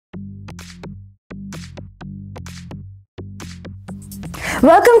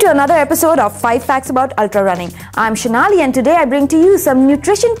Welcome to another episode of 5 Facts About Ultra Running. I'm Shanali and today I bring to you some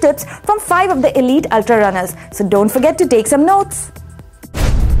nutrition tips from 5 of the elite ultra runners. So don't forget to take some notes.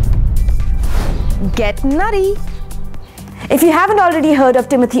 Get nutty! If you haven't already heard of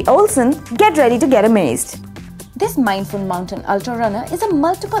Timothy Olson, get ready to get amazed. This mindful mountain ultra runner is a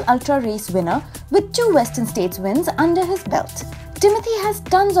multiple ultra race winner with 2 Western States wins under his belt. Timothy has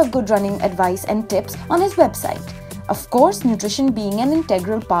tons of good running advice and tips on his website. Of course, nutrition being an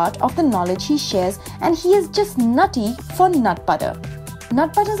integral part of the knowledge he shares, and he is just nutty for nut butter.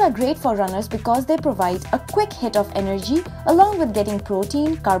 Nut butters are great for runners because they provide a quick hit of energy along with getting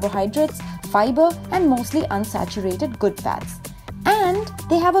protein, carbohydrates, fiber and mostly unsaturated good fats. And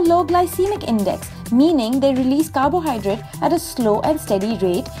they have a low glycemic index, meaning they release carbohydrate at a slow and steady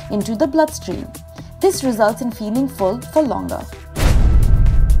rate into the bloodstream. This results in feeling full for longer.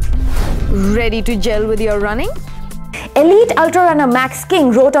 Ready to gel with your running? Elite ultra runner Max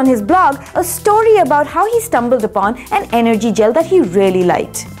King wrote on his blog a story about how he stumbled upon an energy gel that he really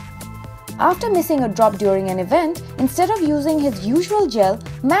liked. After missing a drop during an event, instead of using his usual gel,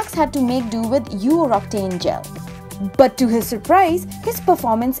 Max had to make do with Uroctane gel. But to his surprise, his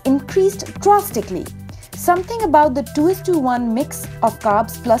performance increased drastically. Something about the 2:1 mix of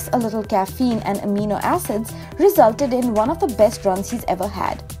carbs plus a little caffeine and amino acids resulted in one of the best runs he's ever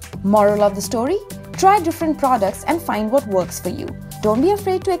had. Moral of the story? Try different products and find what works for you. Don't be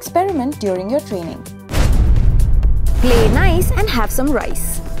afraid to experiment during your training. Play nice and have some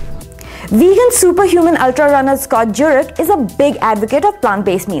rice. Vegan superhuman ultra runner Scott Jurek is a big advocate of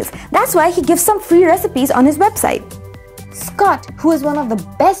plant-based meals. That's why he gives some free recipes on his website. Scott, who is one of the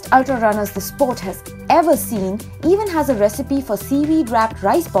best ultra runners the sport has ever seen, even has a recipe for seaweed-wrapped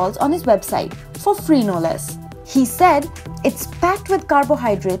rice balls on his website, for free no less. He said, it's packed with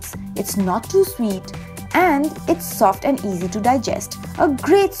carbohydrates, it's not too sweet, and it's soft and easy to digest. A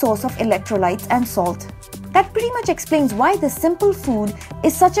great source of electrolytes and salt. That pretty much explains why this simple food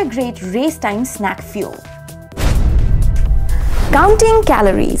is such a great race time snack fuel. Counting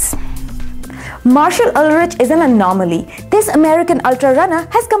calories. Marshall Ulrich is an anomaly. This American ultra runner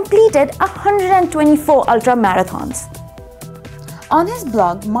has completed 124 ultra marathons. On his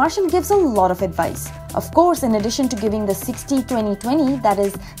blog, Marshall gives a lot of advice. Of course, in addition to giving the 60-20-20, that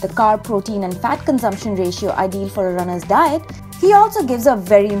is the carb, protein and fat consumption ratio ideal for a runner's diet, he also gives a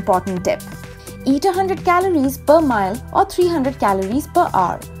very important tip. Eat 100 calories per mile or 300 calories per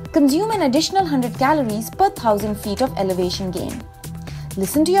hour. Consume an additional 100 calories per 1,000 feet of elevation gain.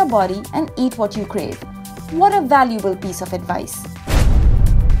 Listen to your body and eat what you crave. What a valuable piece of advice.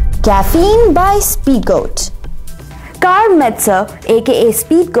 Caffeine by Speedgoat. Karl Meltzer, aka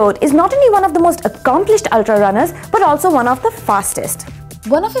Speedgoat, is not only one of the most accomplished ultra runners but also one of the fastest.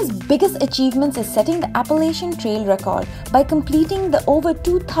 One of his biggest achievements is setting the Appalachian Trail record by completing the over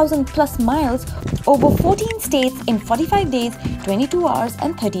 2,000 plus miles over 14 states in 45 days, 22 hours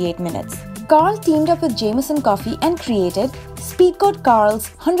and 38 minutes. Karl teamed up with Jameson Coffee and created Speedgoat Karl's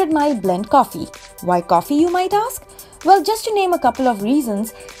 100-mile blend coffee. Why coffee, you might ask? Well, just to name a couple of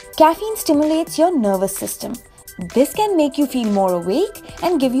reasons, caffeine stimulates your nervous system. This can make you feel more awake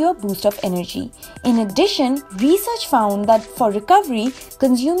and give you a boost of energy. In addition, research found that for recovery,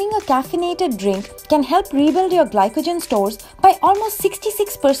 consuming a caffeinated drink can help rebuild your glycogen stores by almost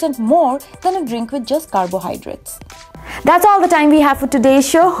 66% more than a drink with just carbohydrates. That's all the time we have for today's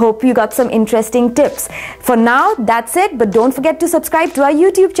show. Hope you got some interesting tips. For now, that's it, but don't forget to subscribe to our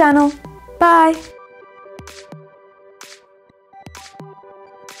YouTube channel. Bye!